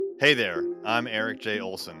Hey there, I'm Eric J.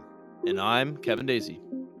 Olson. And I'm Kevin Daisy.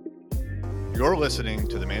 You're listening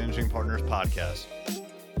to the Managing Partners Podcast,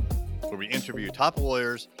 where we interview top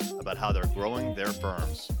lawyers about how they're growing their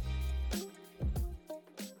firms.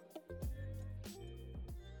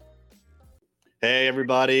 Hey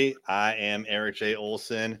everybody, I am Eric J.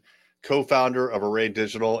 Olson, co-founder of Array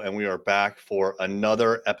Digital, and we are back for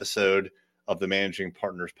another episode of the Managing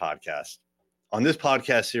Partners Podcast. On this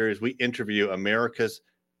podcast series, we interview America's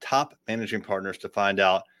top managing partners to find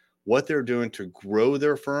out what they're doing to grow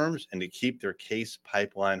their firms and to keep their case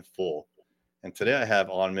pipeline full. And today I have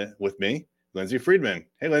on with me, Lindsay Freedman.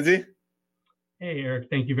 Hey, Lindsay. Hey, Eric.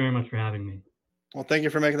 Thank you very much for having me. Well, thank you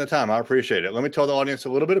for making the time. I appreciate it. Let me tell the audience a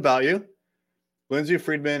little bit about you. Lindsay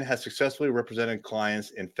Freedman has successfully represented clients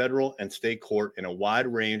in federal and state court in a wide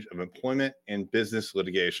range of employment and business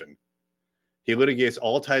litigation. He litigates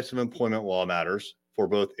all types of employment law matters for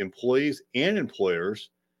both employees and employers,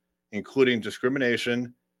 including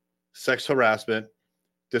discrimination, sex harassment,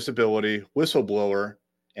 disability, whistleblower,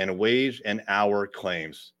 and wage and hour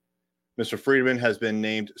claims. Mr. Freedman has been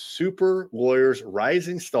named Super Lawyers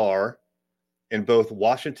Rising Star in both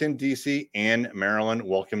Washington, D.C. and Maryland.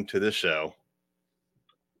 Welcome to the show.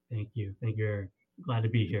 Thank you. Thank you, Eric. Glad to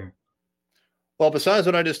be here. Well, besides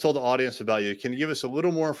what I just told the audience about you, can you give us a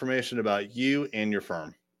little more information about you and your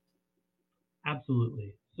firm?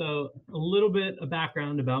 Absolutely. So a little bit of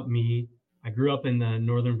background about me. I grew up in the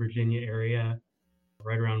Northern Virginia area,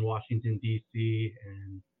 right around Washington, D.C.,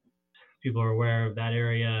 and people are aware of that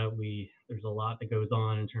area. There's a lot that goes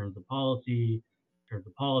on in terms of policy, in terms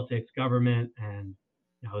of politics, government, and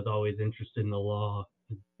I was always interested in the law,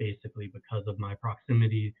 basically because of my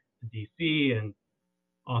proximity to D.C., and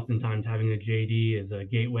oftentimes having a JD is a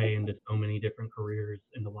gateway into so many different careers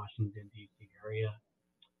in the Washington, D.C. area.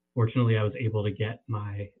 Fortunately, I was able to get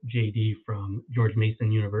my JD from George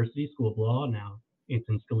Mason University School of Law, now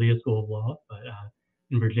Antonin Scalia School of Law, but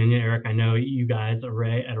in Virginia. Eric, I know you guys at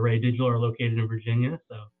Array Digital are located in Virginia,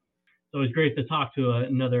 so it's always great to talk to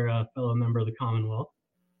another fellow member of the Commonwealth.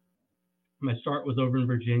 My start was over in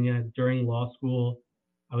Virginia. During law school,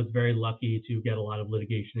 I was very lucky to get a lot of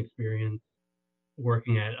litigation experience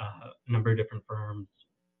working at a number of different firms.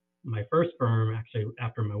 My first firm, actually,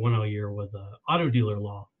 after my 1L year, was an auto dealer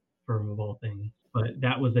law firm of all things. But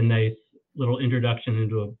that was a nice little introduction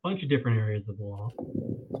into a bunch of different areas of the law.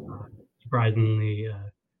 Surprisingly,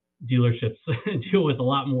 dealerships deal with a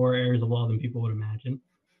lot more areas of law than people would imagine.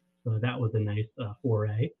 So that was a nice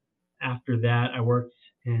foray. After that, I worked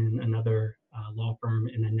in another law firm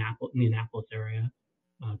in the Indianapolis area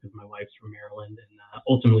because my wife's from Maryland and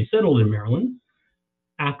ultimately settled in Maryland.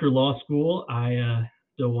 After law school, I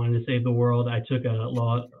still wanted to save the world. I took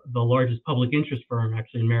the largest public interest firm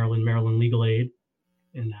actually in Maryland, Maryland Legal Aid,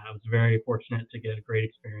 and I was very fortunate to get a great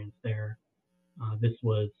experience there. This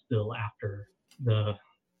was still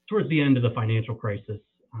towards the end of the financial crisis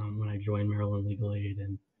when I joined Maryland Legal Aid,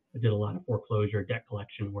 and I did a lot of foreclosure, debt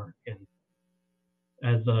collection work. And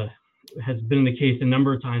as has been the case a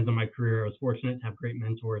number of times in my career, I was fortunate to have great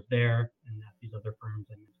mentors there and at these other firms.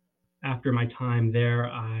 And after my time there,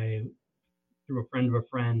 I, through a friend of a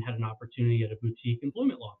friend, had an opportunity at a boutique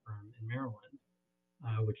employment law firm in Maryland,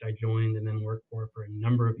 which I joined and then worked for a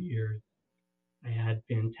number of years. I had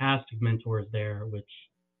fantastic mentors there, which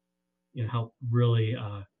helped really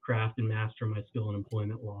craft and master my skill in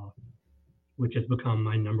employment law, which has become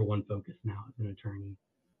my number one focus now as an attorney.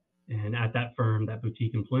 And at that firm, that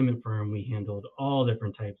boutique employment firm, we handled all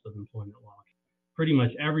different types of employment law, pretty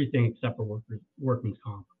much everything except for workman's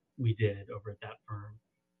comp we did over at that firm.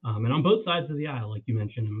 And on both sides of the aisle, like you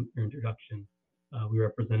mentioned in your introduction, we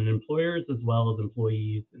represented employers as well as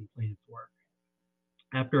employees in plaintiff's work.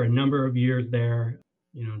 After a number of years there,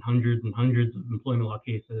 in hundreds and hundreds of employment law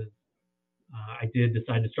cases, I did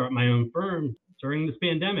decide to start my own firm during this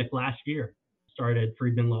pandemic last year. Started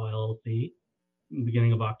Freedman Law LLC in the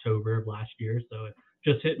beginning of October of last year. So it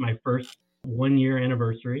just hit my first 1-year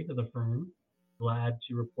anniversary of the firm. Glad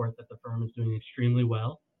to report that the firm is doing extremely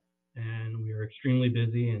well, and we are extremely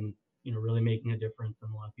busy and really making a difference in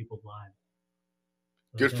a lot of people's lives.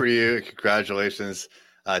 So good for you. Congratulations.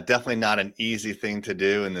 Definitely not an easy thing to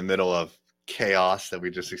do in the middle of chaos that we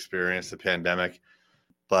just experienced, the pandemic.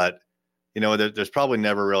 But, there's probably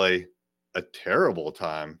never really a terrible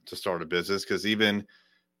time to start a business, because even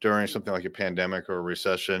during something like a pandemic or a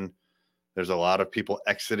recession, there's a lot of people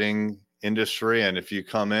exiting industry. And if you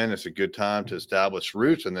come in, it's a good time to establish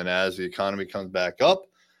roots. And then as the economy comes back up,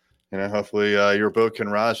 hopefully your boat can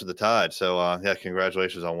rise to the tide. So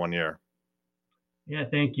congratulations on 1 year. Yeah,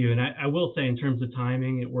 thank you. And I will say, in terms of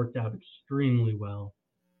timing, it worked out extremely well.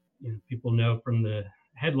 People know from the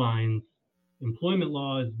headlines, employment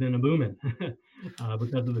law has been a booming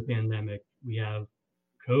because of the pandemic. We have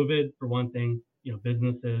COVID for one thing.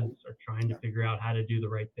 Businesses are trying to figure out how to do the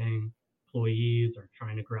right thing. Employees are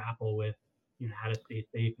trying to grapple with, how to stay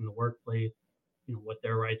safe in the workplace, what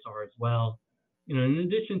their rights are as well. In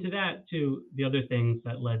addition to that, too, the other things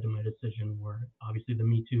that led to my decision were obviously the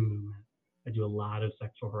Me Too movement. I do a lot of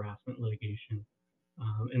sexual harassment litigation.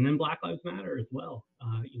 And then Black Lives Matter as well.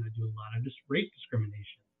 I do a lot of just race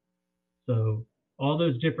discrimination. So all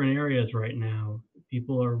those different areas right now,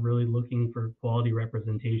 people are really looking for quality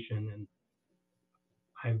representation. And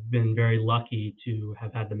I've been very lucky to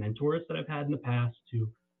have had the mentors that I've had in the past to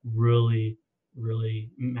really,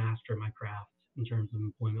 really master my craft in terms of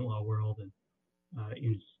employment law world. And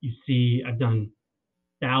you see, I've done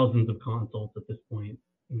thousands of consults at this point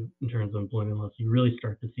in terms of employment law. So you really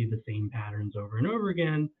start to see the same patterns over and over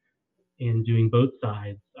again. And doing both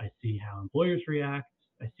sides, I see how employers react.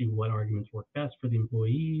 I see what arguments work best for the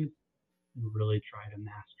employees, and really try to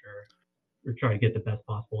master or try to get the best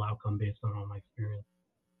possible outcome based on all my experience.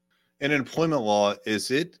 In employment law,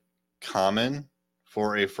 is it common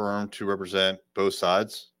for a firm to represent both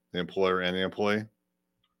sides, the employer and the employee?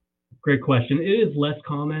 Great question. It is less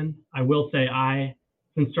common. I will say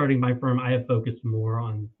since starting my firm, I have focused more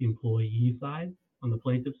on the employee side, on the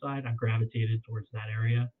plaintiff side. I've gravitated towards that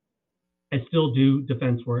area. I still do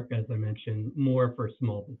defense work, as I mentioned, more for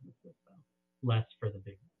small businesses, though, less for the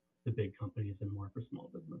big companies and more for small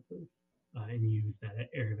businesses, and use that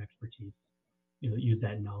area of expertise, use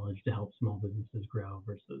that knowledge to help small businesses grow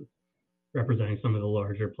versus representing some of the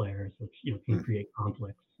larger players, which can create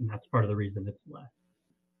conflicts, and that's part of the reason it's less.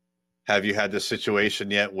 Have you had this situation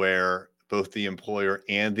yet where both the employer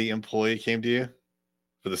and the employee came to you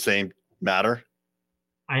for the same matter?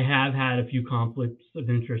 I have had a few conflicts of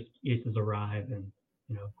interest cases arrive, and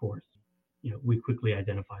of course, we quickly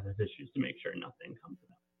identify those issues to make sure nothing comes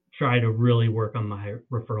up. Try to really work on my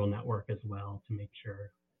referral network as well to make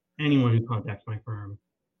sure anyone who contacts my firm,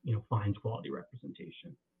 finds quality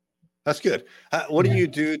representation. That's good. What do you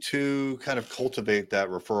do to kind of cultivate that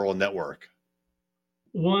referral network?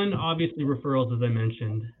 One, obviously referrals, as I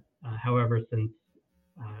mentioned. However, since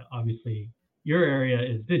obviously your area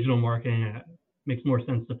is digital marketing, it makes more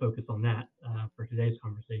sense to focus on that for today's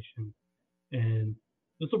conversation. And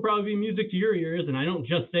this will probably be music to your ears. And I don't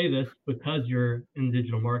just say this because you're in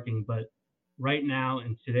digital marketing, but right now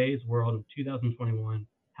in today's world in 2021,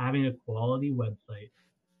 having a quality website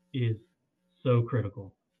is so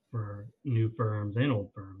critical for new firms and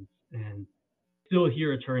old firms. And still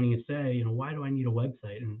hear attorneys say, why do I need a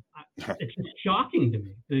website? And it's just shocking to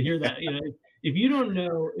me to hear that. If you don't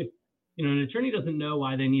know, if an attorney doesn't know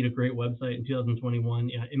why they need a great website in 2021,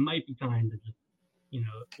 it might be time to just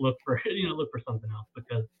look for something else,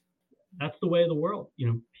 because that's the way of the world.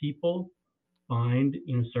 People find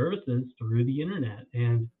services through the internet,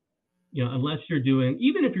 and unless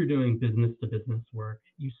even if you're doing business to business work,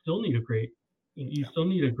 you still need a great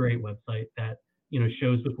website that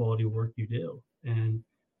shows the quality of work you do. And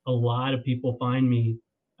a lot of people find me.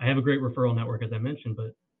 I have a great referral network, as I mentioned,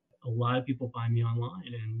 but a lot of people find me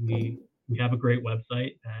online, and we have a great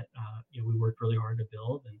website that we worked really hard to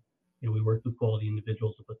build, and we worked with quality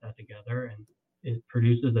individuals to put that together, and it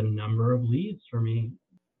produces a number of leads for me.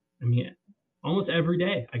 I mean, almost every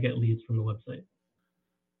day I get leads from the website.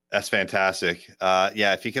 That's fantastic.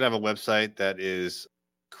 If you could have a website that is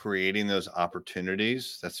creating those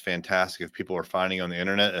opportunities, that's fantastic. If people are finding on the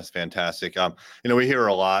internet, that's fantastic. We hear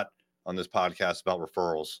a lot on this podcast about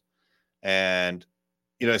referrals, and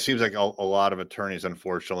it seems like a lot of attorneys,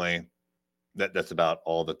 unfortunately, that's about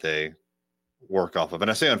all that they work off of.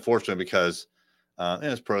 And I say unfortunately because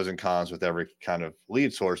there's pros and cons with every kind of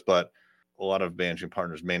lead source, but a lot of managing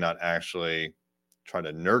partners may not actually try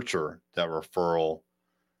to nurture that referral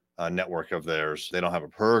network of theirs. They don't have a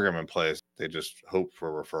program in place. They just hope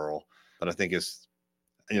for a referral. But I think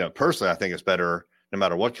personally, I think it's better, no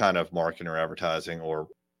matter what kind of marketing or advertising or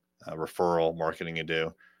referral marketing you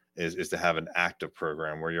do, is to have an active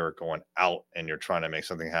program where you're going out and you're trying to make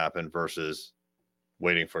something happen versus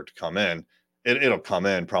waiting for it to come in. It'll come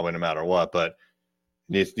in probably no matter what, but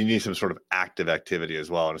you need some sort of active activity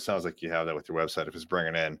as well. And it sounds like you have that with your website. If it's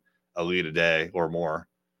bringing in a lead a day or more,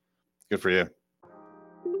 good for you.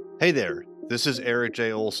 Hey there, this is Eric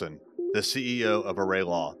J. Olson, the CEO of Array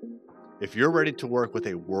Law. If you're ready to work with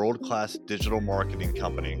a world-class digital marketing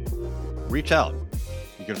company, reach out.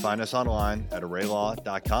 You can find us online at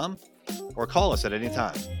arraylaw.com or call us at any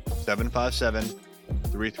time,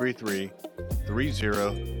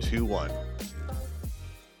 757-333-3021.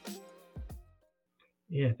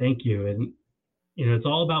 Yeah, thank you. And It's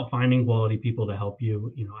all about finding quality people to help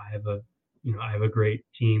you. I have a great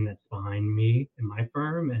team that's behind me in my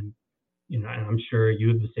firm, and and I'm sure you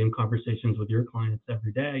have the same conversations with your clients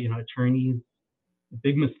every day. Attorneys, the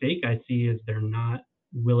big mistake I see is they're not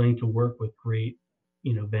willing to work with great,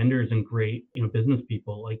 vendors and great, business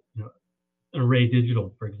people like, Array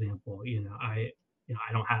Digital, for example. I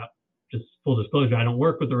don't have, just full disclosure, I don't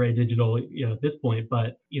work with Array Digital, at this point,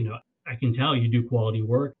 but, I can tell you do quality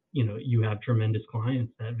work. You have tremendous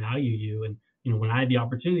clients that value you. And, when I had the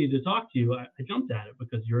opportunity to talk to you, I jumped at it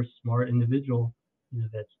because you're a smart individual,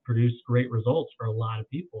 that's produced great results for a lot of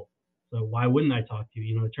people. So why wouldn't I talk to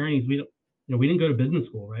you? Attorneys, we didn't go to business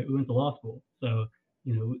school, right? We went to law school. So,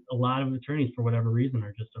 a lot of attorneys, for whatever reason,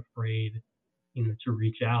 are just afraid, to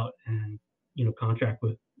reach out and, contract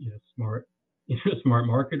with, smart, smart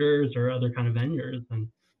marketers or other kind of vendors. And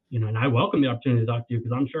I welcome the opportunity to talk to you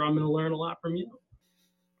because I'm sure I'm going to learn a lot from you.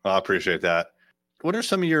 I appreciate that. What are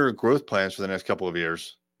some of your growth plans for the next couple of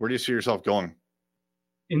years? Where do you see yourself going?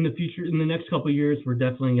 In the future, in the next couple of years, we're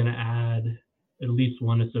definitely going to add at least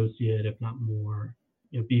one associate, if not more,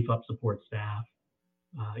 beef up support staff,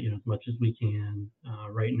 as much as we can.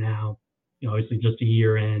 Right now, obviously just a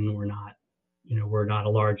year in, we're not a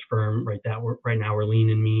large firm, right? Right now we're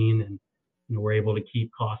lean and mean, and we're able to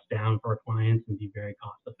keep costs down for our clients and be very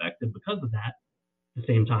cost effective because of that. At the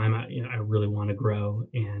same time, I really want to grow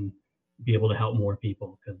and be able to help more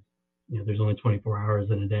people because there's only 24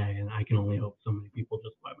 hours in a day, and I can only help so many people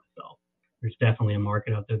just by myself. There's definitely a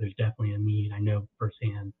market out there. There's definitely a need. I know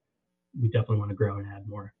firsthand. We definitely want to grow and add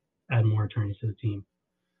more attorneys to the team.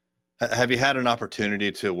 Have you had an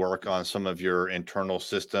opportunity to work on some of your internal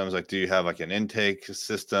systems? Like, do you have like an intake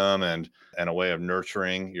system and a way of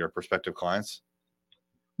nurturing your prospective clients?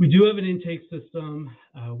 We do have an intake system.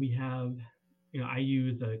 We have, I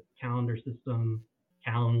use a calendar system,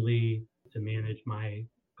 Calendly, to manage my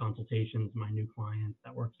consultations, my new clients.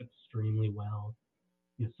 That works extremely well.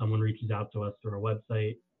 Someone reaches out to us through our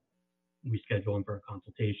website, we schedule them for a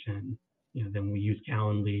consultation. Then we use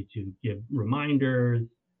Calendly to give reminders,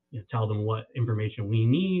 tell them what information we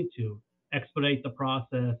need to expedite the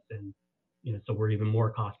process. And, so we're even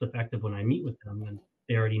more cost effective when I meet with them, and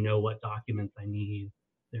they already know what documents I need.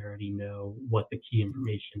 They already know what the key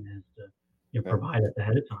information is to provide us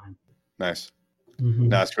ahead of time. Nice. Mm-hmm.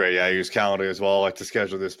 That's great. Yeah, I use Calendar as well. I like to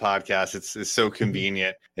schedule this podcast. It's so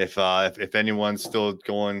convenient. If anyone's still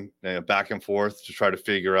going back and forth to try to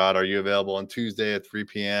figure out, are you available on Tuesday at 3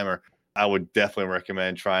 p.m. or I would definitely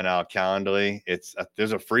recommend trying out Calendly.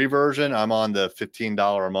 There's a free version. I'm on the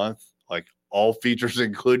 $15 a month, like all features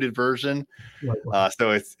included version.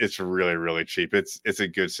 So it's really, really cheap. It's a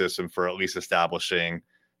good system for at least establishing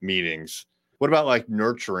meetings. What about like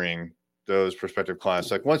nurturing those prospective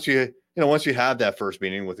clients? Like once you have that first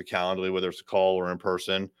meeting with the Calendly, whether it's a call or in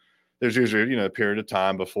person, there's usually, a period of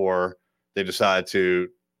time before they decide to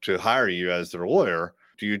hire you as their lawyer.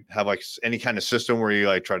 Do you have like any kind of system where you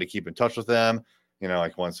like try to keep in touch with them,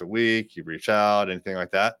 like once a week, you reach out, anything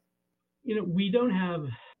like that? We don't have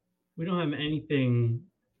anything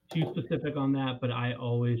too specific on that, but I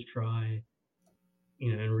always try,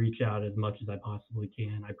 and reach out as much as I possibly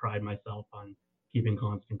can. I pride myself on keeping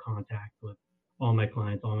constant contact with all my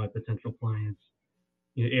clients, all my potential clients.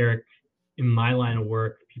 Eric, in my line of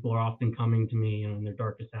work, people are often coming to me, in their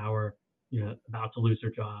darkest hour, about to lose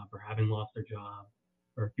their job or having lost their job,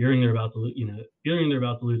 or fearing they're about to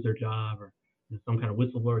lose their job, or some kind of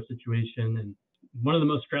whistleblower situation. And one of the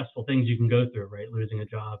most stressful things you can go through, right? Losing a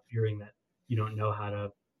job, fearing that you don't know how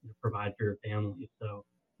to provide for your family. So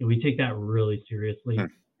we take that really seriously.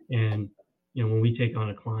 And when we take on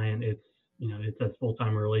a client, it's as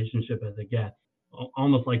full-time a relationship as it gets,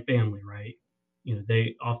 almost like family, right?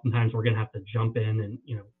 They oftentimes we're going to have to jump in and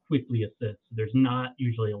quickly assist. There's not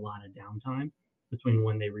usually a lot of downtime between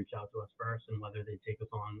when they reach out to us first and whether they take us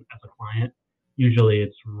on as a client. Usually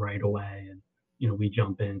it's right away, and we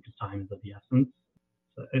jump in because time is of the essence.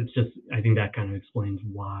 So it's just, I think that kind of explains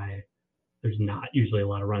why there's not usually a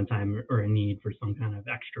lot of runtime or a need for some kind of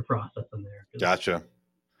extra process in there. Gotcha.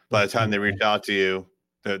 By the time they reach out to you,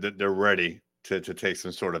 they're ready to take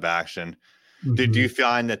some sort of action. Mm-hmm. Do you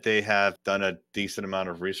find that they have done a decent amount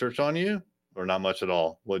of research on you, or not much at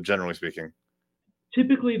all? Well, generally speaking.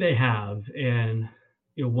 Typically they have. And,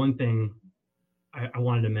 one thing I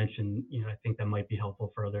wanted to mention, I think that might be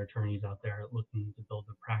helpful for other attorneys out there looking to build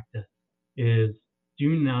a practice is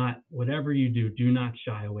whatever you do not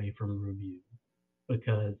shy away from reviews.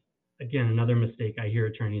 Because again, another mistake I hear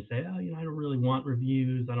attorneys say, I don't really want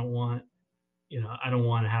reviews. I don't want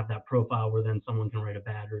to have that profile where then someone can write a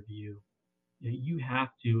bad review. You have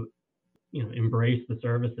to, embrace the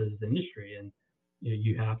services industry. And,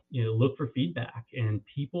 you have look for feedback, and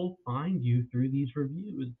people find you through these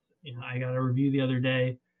reviews. I got a review the other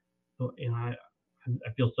day, and I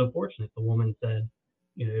feel so fortunate. The woman said,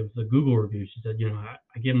 it was a Google review. She said,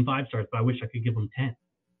 I give them 5 stars, but I wish I could give them 10.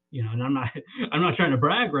 And I'm not trying to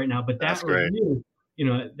brag right now, but That's that great. review,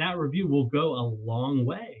 that review will go a long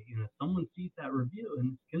way. Someone sees that review,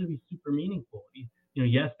 and it's going to be super meaningful.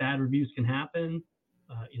 Yes, bad reviews can happen.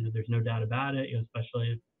 There's no doubt about it.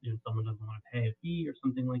 Especially if someone doesn't want to pay a fee or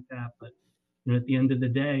something like that. But at the end of the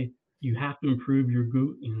day, you have to improve your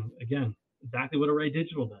Google. Again, exactly what Array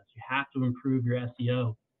Digital does. You have to improve your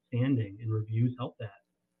SEO standing, and reviews help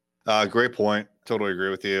that. Great point. Totally agree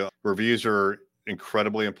with you. Reviews are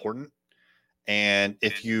incredibly important, and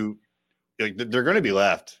if you they're going to be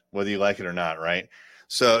left whether you like it or not, right?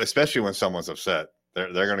 So especially when someone's upset,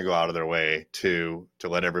 they're going to go out of their way to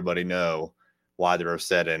let everybody know why they're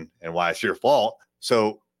upset and why it's your fault.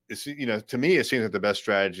 So it's, to me, it seems that the best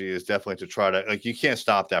strategy is definitely to try to, you can't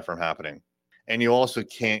stop that from happening, and you also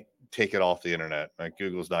can't take it off the internet. Like,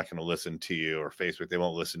 Google's not going to listen to you, or Facebook, they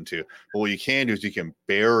won't listen to. But what you can do is you can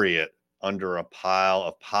bury it under a pile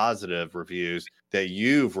of positive reviews that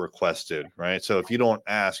you've requested, right? So if you don't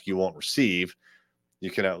ask, you won't receive.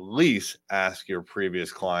 You can at least ask your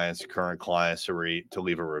previous clients, current clients to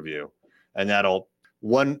leave a review. And that'll,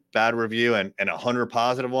 one bad review and 100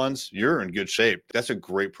 positive ones, you're in good shape. That's a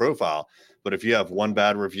great profile. But if you have one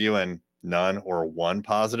bad review and none or one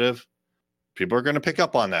positive, people are going to pick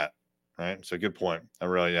up on that, right? So good point. I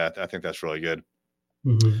think that's really good.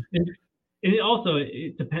 Mm-hmm. And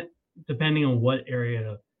it depends. Depending on what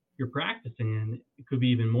area you're practicing in, it could be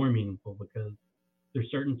even more meaningful, because there's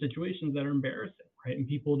certain situations that are embarrassing, right? And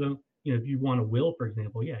people don't, if you want a will, for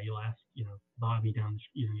example, you'll ask, Bobby down the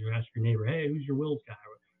street, you ask your neighbor, hey, who's your wills guy?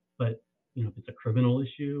 But, if it's a criminal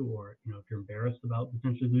issue, or, if you're embarrassed about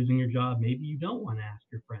potentially losing your job, maybe you don't want to ask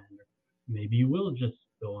your friend, or maybe you will just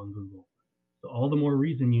go on Google. So all the more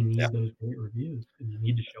reason you need those great reviews, and you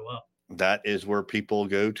need to show up. That is where people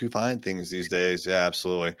go to find things these days. Yeah,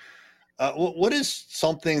 absolutely. What is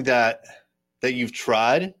something that you've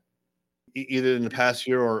tried either in the past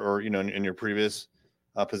year or in your previous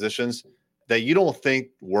positions that you don't think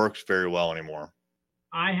works very well anymore?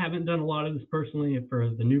 I haven't done a lot of this personally for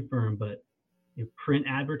the new firm, but print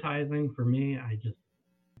advertising for me, I just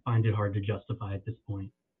find it hard to justify at this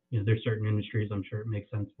point. There's certain industries I'm sure it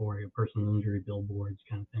makes sense for, personal injury, billboards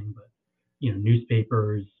kind of thing, but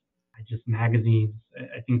newspapers, magazines,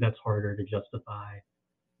 I think that's harder to justify.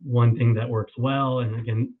 One thing that works well, and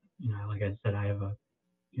again, like I said, I have a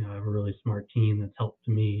really smart team that's helped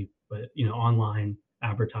me, but online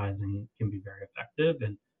advertising can be very effective,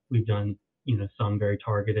 and we've done some very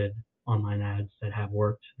targeted online ads that have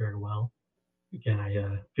worked very well. Again, I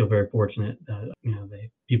feel very fortunate that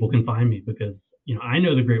people can find me, because I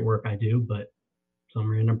know the great work I do, but some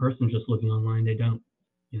random person just looking online, they don't.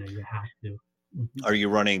 You have to. Mm-hmm. Are you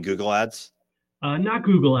running Google ads? Not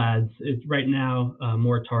Google ads. It's right now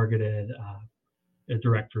more targeted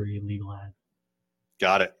directory legal ads.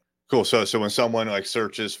 Got it. Cool. So when someone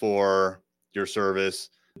searches for your service,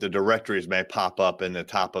 the directories may pop up in the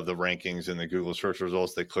top of the rankings in the Google search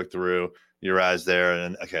results. They click through your ads there,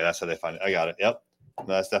 and okay, that's how they find it. I got it. Yep.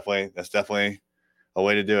 That's definitely a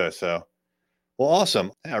way to do it. So, well,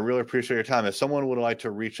 awesome. I really appreciate your time. If someone would like to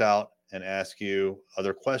reach out and ask you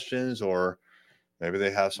other questions, or maybe they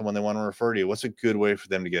have someone they want to refer to you, what's a good way for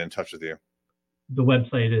them to get in touch with you? The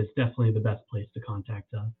website is definitely the best place to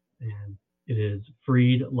contact us, and it is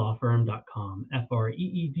freedlawfirm.com,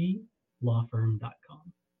 FREED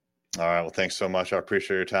lawfirm.com. All right. Well, thanks so much. I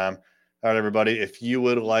appreciate your time. All right, everybody. If you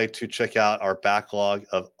would like to check out our backlog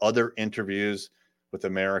of other interviews with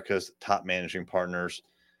America's top managing partners,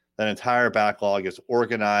 that entire backlog is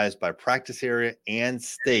organized by practice area and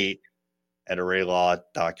state at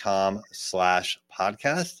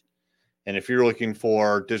arraylaw.com/podcast. And if you're looking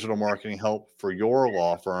for digital marketing help for your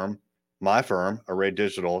law firm, my firm, Array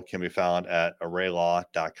Digital, can be found at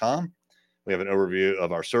arraylaw.com. We have an overview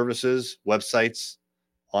of our services, websites,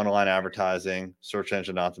 online advertising, search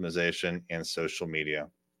engine optimization, and social media.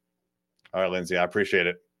 All right, Lindsay, I appreciate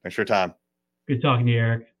it. Thanks for your time. Good talking to you,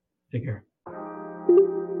 Eric. Take care.